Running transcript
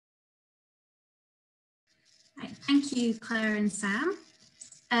Right, thank you, Claire and Sam.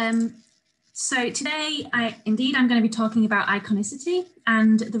 So today, I'm going to be talking about iconicity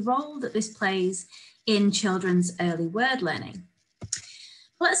and the role that this plays in children's early word learning.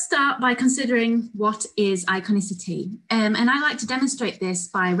 Let's start by considering what is iconicity. And I like to demonstrate this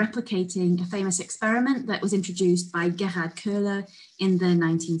by replicating a famous experiment that was introduced by Gerhard Köhler in the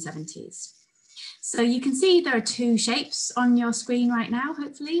 1970s. So you can see there are two shapes on your screen right now,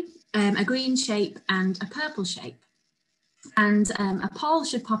 hopefully, a green shape and a purple shape. And a poll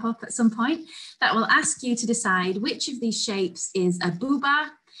should pop up at some point that will ask you to decide which of these shapes is a booba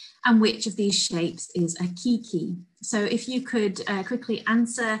and which of these shapes is a kiki. So if you could quickly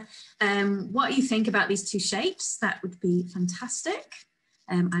answer what you think about these two shapes, that would be fantastic.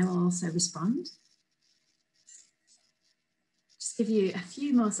 I will also respond. Just give you a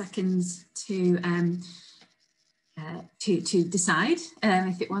few more seconds to decide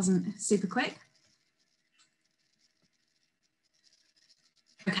if it wasn't super quick.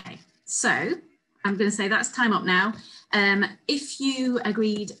 Okay, so I'm going to say that's time up now. If you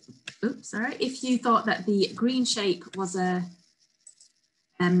agreed, if you thought that the green shape was a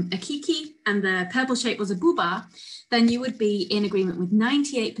kiki and the purple shape was a booba, then you would be in agreement with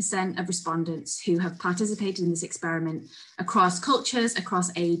 98% of respondents who have participated in this experiment across cultures,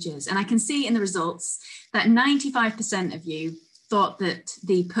 across ages. And I can see in the results that 95% of you thought that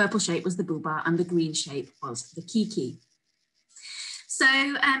the purple shape was the booba and the green shape was the kiki. So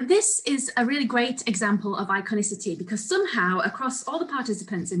this is a really great example of iconicity because somehow across all the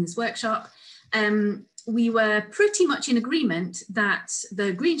participants in this workshop, we were pretty much in agreement that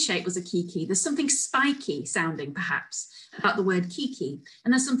the green shape was a kiki. There's something spiky sounding perhaps about the word kiki,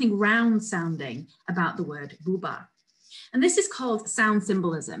 and there's something round sounding about the word booba. And this is called sound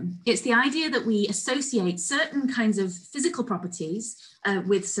symbolism. It's the idea that we associate certain kinds of physical properties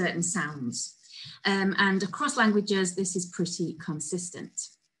with certain sounds. And across languages, this is pretty consistent.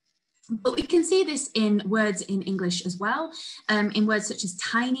 But we can see this in words in English as well. In words such as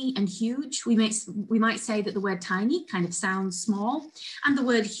tiny and huge, we might say that the word tiny kind of sounds small and the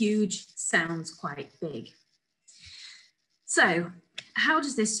word huge sounds quite big. So how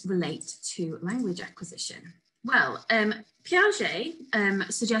does this relate to language acquisition? Well,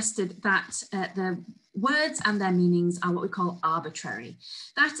 Piaget suggested that the words and their meanings are what we call arbitrary.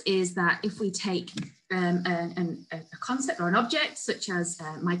 That is that if we take a concept or an object, such as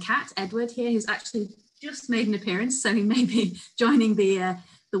my cat, Edward here, who's actually just made an appearance, so he may be joining the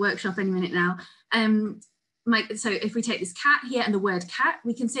workshop any minute now. So if we take this cat here and the word cat,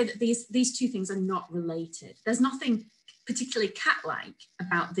 we can say that these two things are not related. There's nothing particularly cat-like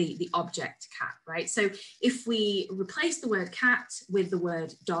about the object cat, right? So if we replace the word cat with the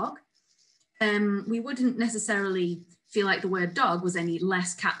word dog, we wouldn't necessarily feel like the word dog was any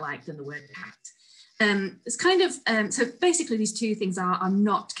less cat-like than the word cat. It's kind of, so basically these two things are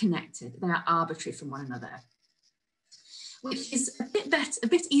not connected. They are arbitrary from one another, which is a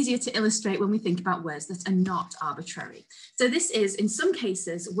bit easier to illustrate when we think about words that are not arbitrary. So this is, in some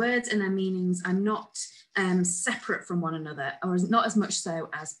cases, words and their meanings are not separate from one another, or not as much so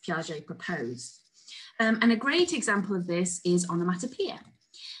as Piaget proposed. And a great example of this is onomatopoeia.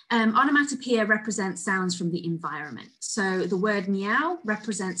 Onomatopoeia represents sounds from the environment. So the word meow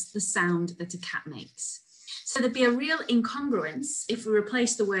represents the sound that a cat makes. So there'd be a real incongruence if we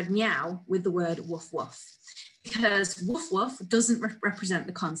replace the word meow with the word woof woof, because woof woof doesn't represent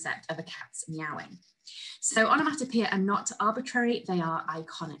the concept of a cat's meowing. So onomatopoeia are not arbitrary, they are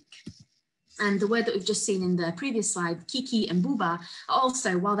iconic. And the word that we've just seen in the previous slide, kiki and booba, are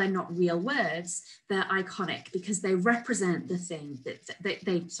also, while they're not real words, they're iconic because they represent the thing that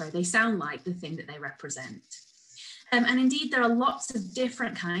they sound like the thing that they represent. And indeed, there are lots of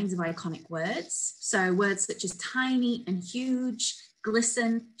different kinds of iconic words. So words such as tiny and huge,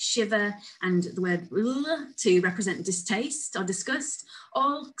 glisten, shiver, and the word to represent distaste or disgust,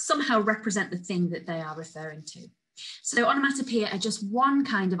 all somehow represent the thing that they are referring to. So onomatopoeia are just one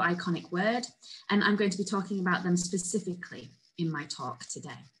kind of iconic word, and I'm going to be talking about them specifically in my talk today.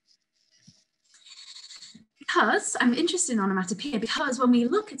 Because I'm interested in onomatopoeia, because when we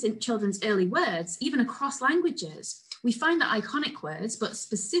look at children's early words, even across languages, we find that iconic words, but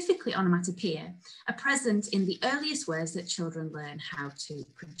specifically onomatopoeia, are present in the earliest words that children learn how to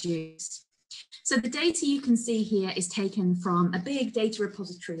produce. So the data you can see here is taken from a big data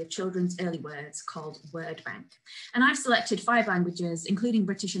repository of children's early words called WordBank. And I've selected 5 languages, including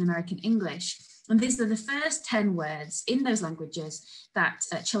British and American English. And these are the first 10 words in those languages that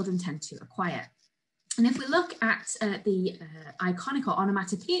children tend to acquire. And if we look at the iconic or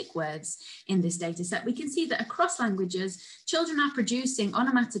onomatopoeic words in this data set, we can see that across languages, children are producing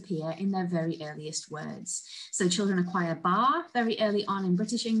onomatopoeia in their very earliest words. So children acquire bar very early on in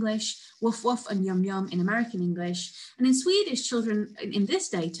British English, woof woof and yum yum in American English. And in Swedish, children in this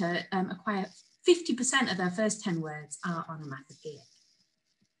data acquire 50% of their first 10 words are onomatopoeic.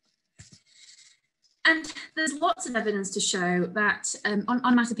 And there's lots of evidence to show that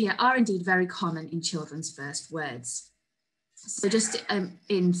onomatopoeia are indeed very common in children's first words. So just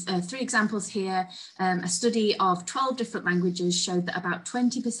in 3 examples here, a study of 12 different languages showed that about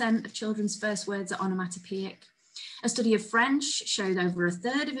 20% of children's first words are onomatopoeic. A study of French showed over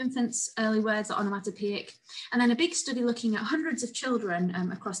 1/3 of infants' early words are onomatopoeic. And then a big study looking at hundreds of children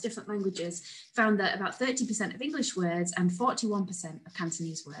across different languages found that about 30% of English words and 41% of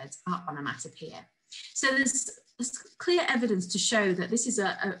Cantonese words are onomatopoeia. So there's clear evidence to show that this is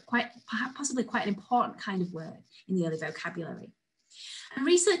possibly quite an important kind of word in the early vocabulary. And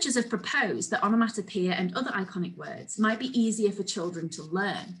researchers have proposed that onomatopoeia and other iconic words might be easier for children to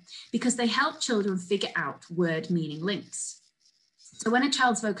learn because they help children figure out word meaning links. So when a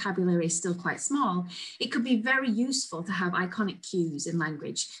child's vocabulary is still quite small, it could be very useful to have iconic cues in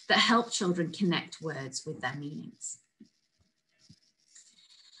language that help children connect words with their meanings.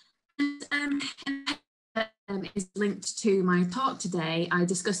 Is linked to my talk today. I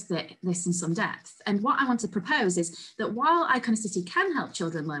discussed this in some depth. And what I want to propose is that while iconicity can help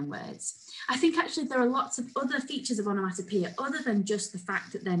children learn words, I think actually there are lots of other features of onomatopoeia other than just the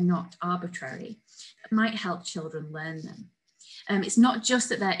fact that they're not arbitrary that might help children learn them. It's not just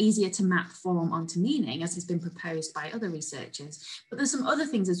that they're easier to map form onto meaning, as has been proposed by other researchers, but there's some other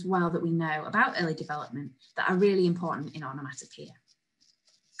things as well that we know about early development that are really important in onomatopoeia.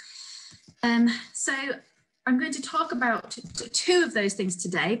 So I'm going to talk about 2 of those things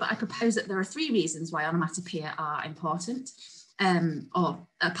today, but I propose that there are 3 reasons why onomatopoeia are important, or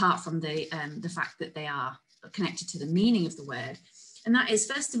apart from the fact that they are connected to the meaning of the word. And that is,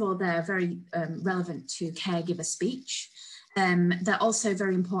 first of all, they're very relevant to caregiver speech. They're also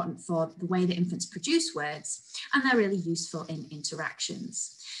very important for the way that infants produce words, and they're really useful in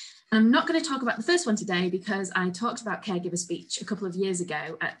interactions. I'm not going to talk about the first one today because I talked about caregiver speech a couple of years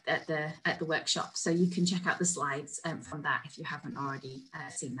ago at the workshop. So you can check out the slides from that if you haven't already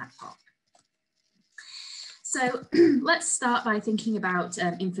seen that talk. So let's start by thinking about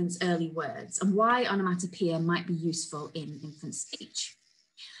infants' early words and why onomatopoeia might be useful in infant speech.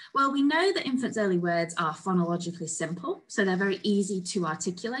 Well, we know that infants' early words are phonologically simple, so they're very easy to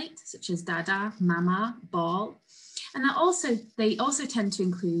articulate, such as dada, mama, ball. And they also tend to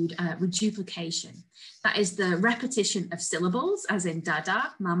include reduplication. That is the repetition of syllables, as in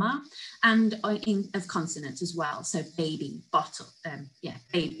dada, mama, and of consonants as well. So baby, bottle,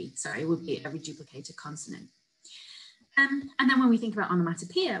 baby, sorry, would be a reduplicated consonant. And then when we think about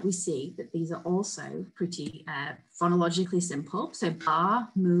onomatopoeia, we see that these are also pretty phonologically simple. So bar,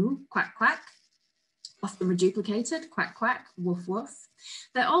 moo, quack, quack, often reduplicated, quack, quack, woof, woof.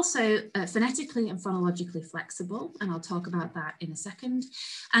 They're also phonetically and phonologically flexible, and I'll talk about that in a second.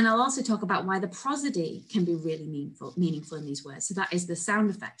 And I'll also talk about why the prosody can be really meaningful in these words. So that is the sound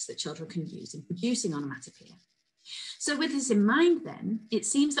effects that children can use in producing onomatopoeia. So with this in mind then, it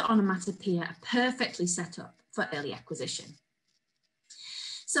seems that onomatopoeia are perfectly set up for early acquisition.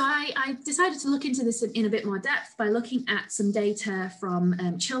 So I decided to look into this in a bit more depth by looking at some data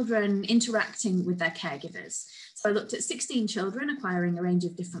from children interacting with their caregivers. So I looked at 16 children acquiring a range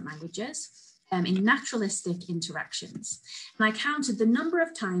of different languages in naturalistic interactions. And I counted the number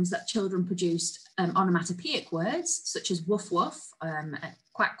of times that children produced onomatopoeic words, such as woof woof,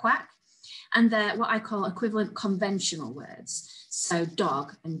 quack quack, and what I call equivalent conventional words. So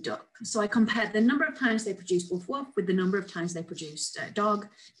dog and duck. So I compared the number of times they produced woof woof with the number of times they produced dog,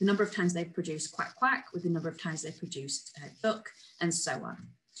 the number of times they produced quack quack with the number of times they produced duck, and so on.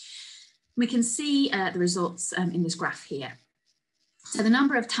 We can see the results in this graph here. So the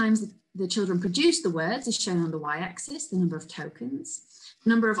number of times the children produced the words is shown on the y-axis, the number of tokens. The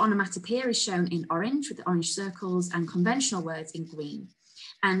number of onomatopoeia is shown in orange with the orange circles and conventional words in green.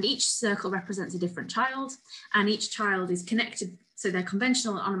 And each circle represents a different child, and each child is connected, so their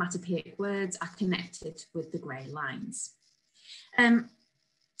conventional onomatopoeic words are connected with the grey lines.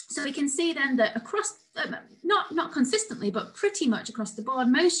 So we can see then that across, not consistently, but pretty much across the board,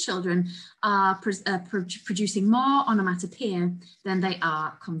 most children are producing more onomatopoeia than they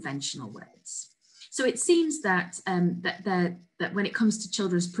are conventional words. So it seems that, that when it comes to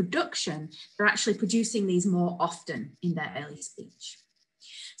children's production, they're actually producing these more often in their early speech.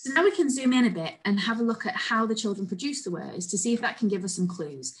 So now we can zoom in a bit and have a look at how the children produce the words to see if that can give us some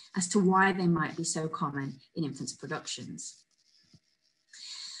clues as to why they might be so common in infants' productions.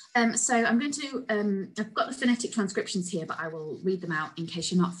 So I'm going to, I've got the phonetic transcriptions here, but I will read them out in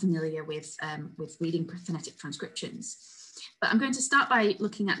case you're not familiar with reading phonetic transcriptions. But I'm going to start by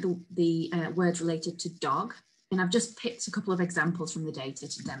looking at the words related to dog. And I've just picked a couple of examples from the data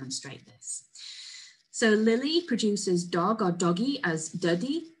to demonstrate this. So Lily produces dog or doggy as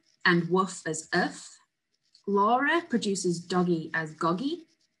duddy and woof as uff. Laura produces doggy as goggy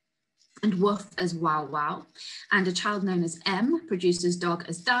and woof as wow wow. And a child known as M produces dog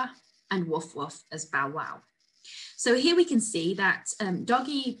as da and woof woof as bow wow. So here we can see that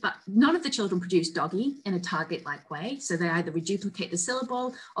doggy, but none of the children produce doggy in a target-like way. So they either reduplicate the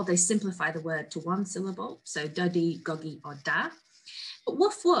syllable or they simplify the word to one syllable. So duddy, goggy or da. But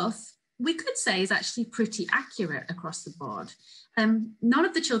woof woof, we could say is actually pretty accurate across the board. None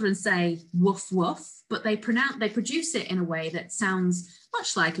of the children say woof woof, but they produce it in a way that sounds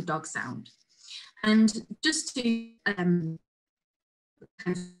much like a dog sound. And just to kind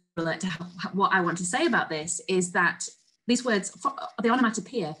of relate to what I want to say about this is that these words, the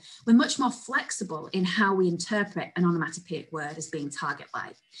onomatopoeia, we're much more flexible in how we interpret an onomatopoeic word as being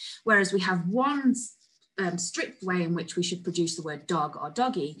target-like. Whereas we have one strict way in which we should produce the word dog or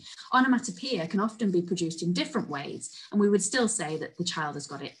doggy, onomatopoeia can often be produced in different ways, and we would still say that the child has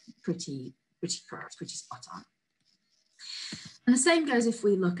got it pretty correct, pretty spot on. And the same goes if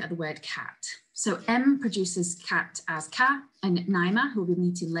we look at the word cat. So M produces cat as ka, and Naima, who we'll be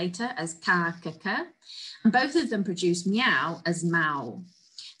meeting later, as ka, ka. And both of them produce meow as mao.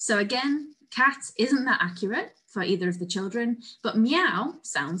 So again, cat isn't that accurate for either of the children, but meow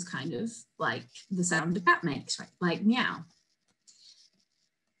sounds kind of like the sound a cat makes, right? Like meow.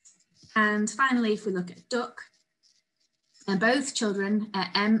 And finally, if we look at duck, and both children,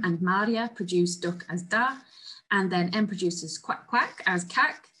 M and Maria, produce duck as da, and then M produces quack quack as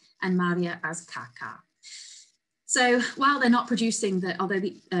kak, and Maria as kaka. So while they're not producing although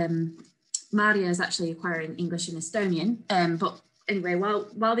Maria is actually acquiring English and Estonian, but anyway,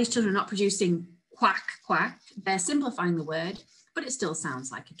 while these children are not producing quack quack, they're simplifying the word, but it still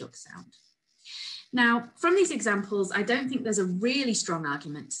sounds like a duck sound. Now, from these examples, I don't think there's a really strong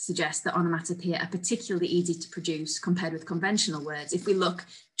argument to suggest that onomatopoeia are particularly easy to produce compared with conventional words if we look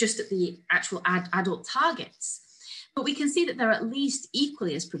just at the actual adult targets. But we can see that they're at least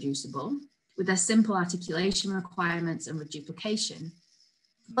equally as producible with their simple articulation requirements and reduplication.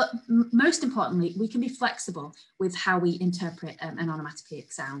 But most importantly, we can be flexible with how we interpret an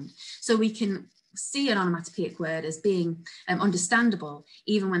onomatopoeic sound. So we can see an onomatopoeic word as being understandable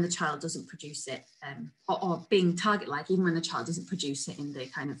even when the child doesn't produce it, or being target-like even when the child doesn't produce it in the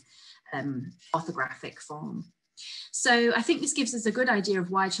kind of orthographic form. So I think this gives us a good idea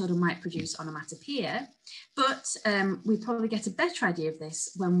of why children might produce onomatopoeia, but we probably get a better idea of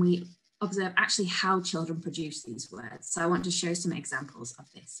this when we observe actually how children produce these words. So I want to show some examples of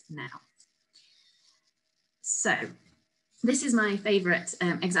this now. So this is my favorite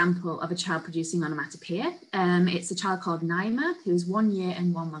example of a child producing onomatopoeia. It's a child called Naima, who is 1 year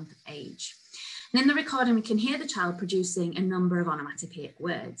and 1 month of age. And in the recording, we can hear the child producing a number of onomatopoeic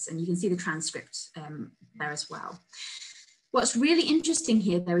words, and you can see the transcript there as well. What's really interesting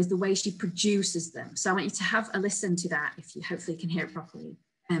here, though, is the way she produces them. So I want you to have a listen to that, if you hopefully can hear it properly,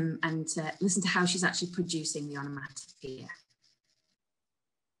 and listen to how she's actually producing the onomatopoeia.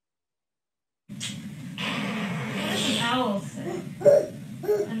 What does an owl say?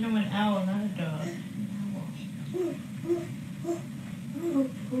 I know an owl, not a dog.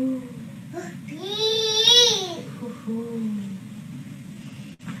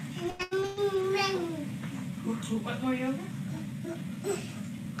 What more yoga?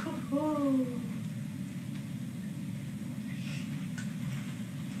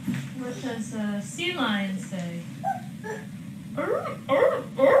 What does a sea lion say?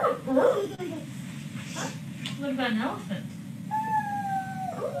 What about an elephant?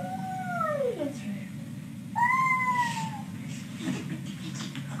 That's right.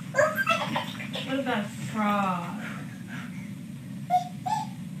 What about a frog?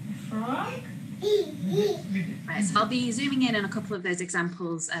 A frog? Right, so I'll be zooming in on a couple of those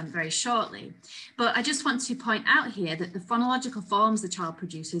examples very shortly, but I just want to point out here that the phonological forms the child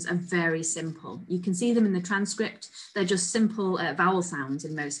produces are very simple. You can see them in the transcript. They're just simple vowel sounds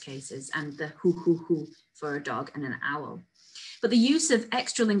in most cases, and the hoo for a dog and an owl. But the use of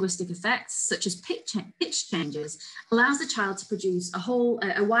extra linguistic effects, such as pitch changes, allows the child to produce a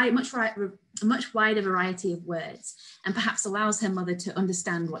much wider variety of words, and perhaps allows her mother to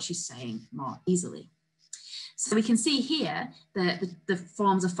understand what she's saying more easily. So we can see here that the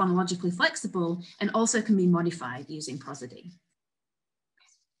forms are phonologically flexible and also can be modified using prosody.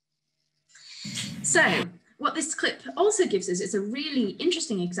 So what this clip also gives us is a really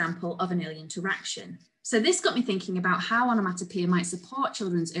interesting example of an early interaction. So this got me thinking about how onomatopoeia might support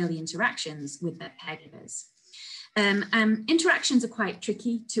children's early interactions with their caregivers. Interactions are quite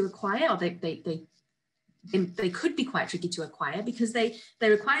tricky to acquire, or they could be quite tricky to acquire because they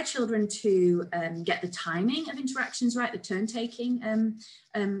require children to get the timing of interactions right, the turn-taking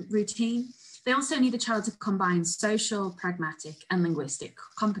routine. They also need the child to combine social, pragmatic, and linguistic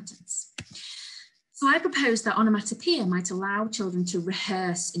competence. So I propose that onomatopoeia might allow children to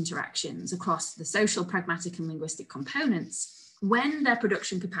rehearse interactions across the social, pragmatic, and linguistic components when their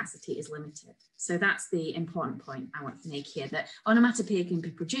production capacity is limited. So that's the important point I want to make here, that onomatopoeia can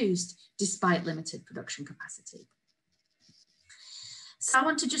be produced despite limited production capacity. So I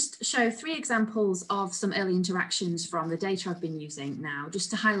want to just show 3 examples of some early interactions from the data I've been using now,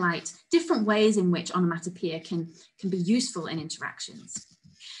 just to highlight different ways in which onomatopoeia can be useful in interactions.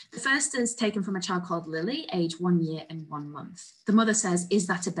 The first is taken from a child called Lily, age 1 year and 1 month. The mother says, "Is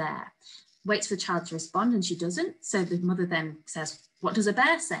that a bear?" Waits for the child to respond and she doesn't. So the mother then says, "What does a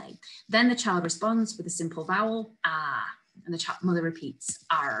bear say?" Then the child responds with a simple vowel, ah, and the mother repeats,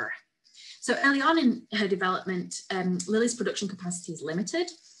 ar. So early on in her development, Lily's production capacity is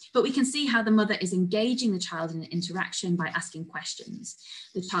limited, but we can see how the mother is engaging the child in an interaction by asking questions.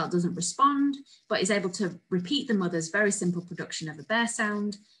 The child doesn't respond, but is able to repeat the mother's very simple production of a bear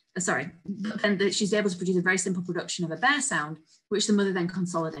sound. She's able to produce a very simple production of a bear sound, which the mother then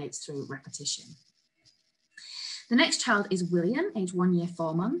consolidates through repetition. The next child is William, age 1 year,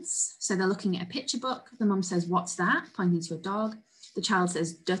 4 months. So they're looking at a picture book. The mum says, "What's that?" pointing to a dog. The child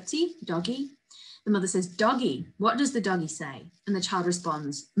says, "Dutty," doggy. The mother says, "Doggy, what does the doggy say?" And the child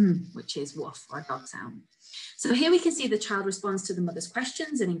responds, which is woof, or a dog sound. So here we can see the child responds to the mother's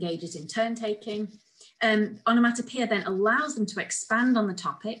questions and engages in turn taking. Onomatopoeia then allows them to expand on the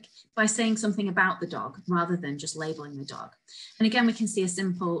topic by saying something about the dog rather than just labeling the dog. And again, we can see a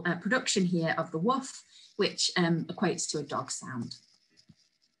simple production here of the woof, which equates to a dog sound.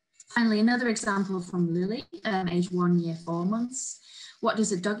 Finally, another example from Lily, age 1 year, 4 months. What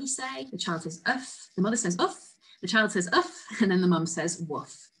does a doggy say? The child says, "Uff." The mother says, "Uff." The child says, "Uff." And then the mum says,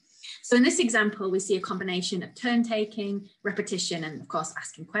 "Woof." So in this example, we see a combination of turn taking, repetition, and of course,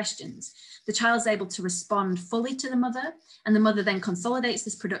 asking questions. The child's able to respond fully to the mother, and the mother then consolidates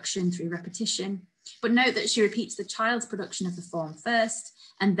this production through repetition. But note that she repeats the child's production of the form first,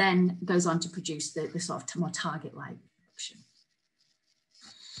 and then goes on to produce the sort of more target-like production.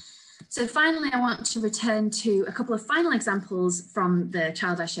 So finally, I want to return to a couple of final examples from the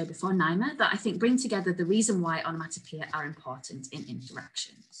child I showed before, Naima, that I think bring together the reason why onomatopoeia are important in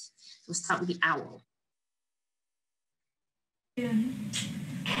interactions. So we'll start with the owl. What does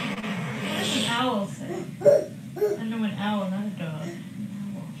an owl say? I know an owl, not a dog.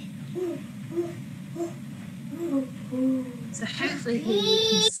 So hopefully here you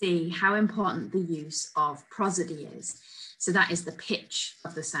can see how important the use of prosody is. So that is the pitch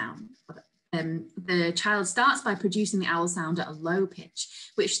of the sound. The child starts by producing the owl sound at a low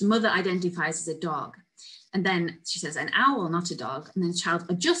pitch, which the mother identifies as a dog. And then she says an owl, not a dog. And then the child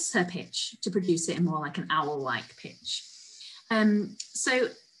adjusts her pitch to produce it in more like an owl-like pitch.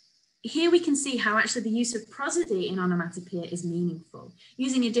 So here we can see how actually the use of prosody in onomatopoeia is meaningful.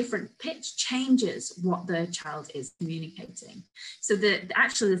 Using a different pitch changes what the child is communicating. So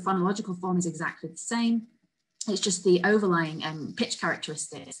actually the phonological form is exactly the same. It's just the overlying pitch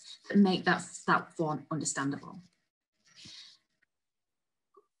characteristics that make that form understandable.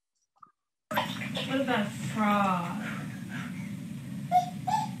 What about frog?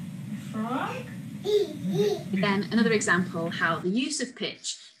 Frog? Again, another example how the use of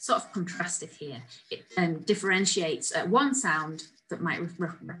pitch sort of contrasted here. It differentiates one sound that might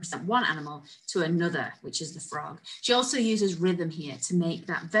represent one animal to another, which is the frog. She also uses rhythm here to make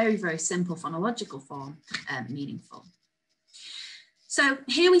that very, very simple phonological form meaningful. So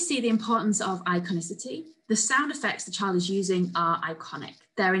here we see the importance of iconicity. The sound effects the child is using are iconic.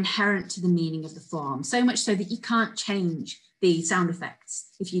 They're inherent to the meaning of the form, so much so that you can't change the sound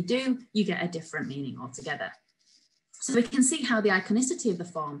effects. If you do, you get a different meaning altogether. So we can see how the iconicity of the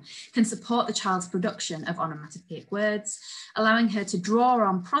form can support the child's production of onomatopoeic words, allowing her to draw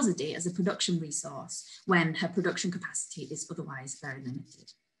on prosody as a production resource when her production capacity is otherwise very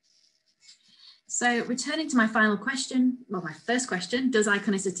limited. So returning to my final question, well, my first question, does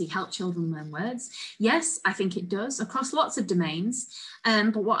iconicity help children learn words? Yes, I think it does across lots of domains.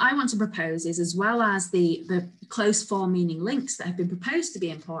 But what I want to propose is, as well as the close form meaning links that have been proposed to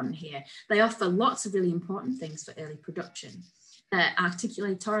be important here, they offer lots of really important things for early production. They're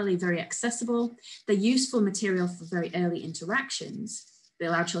articulatorily very accessible. They're useful material for very early interactions. They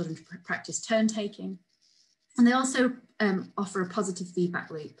allow children to practice turn taking. And they also offer a positive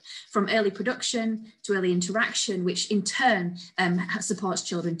feedback loop from early production to early interaction, which in turn supports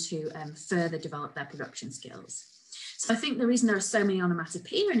children to further develop their production skills. So I think the reason there are so many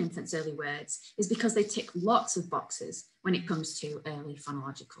onomatopoeia in infants' early words is because they tick lots of boxes when it comes to early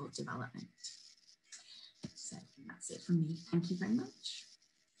phonological development. So that's it from me. Thank you very much.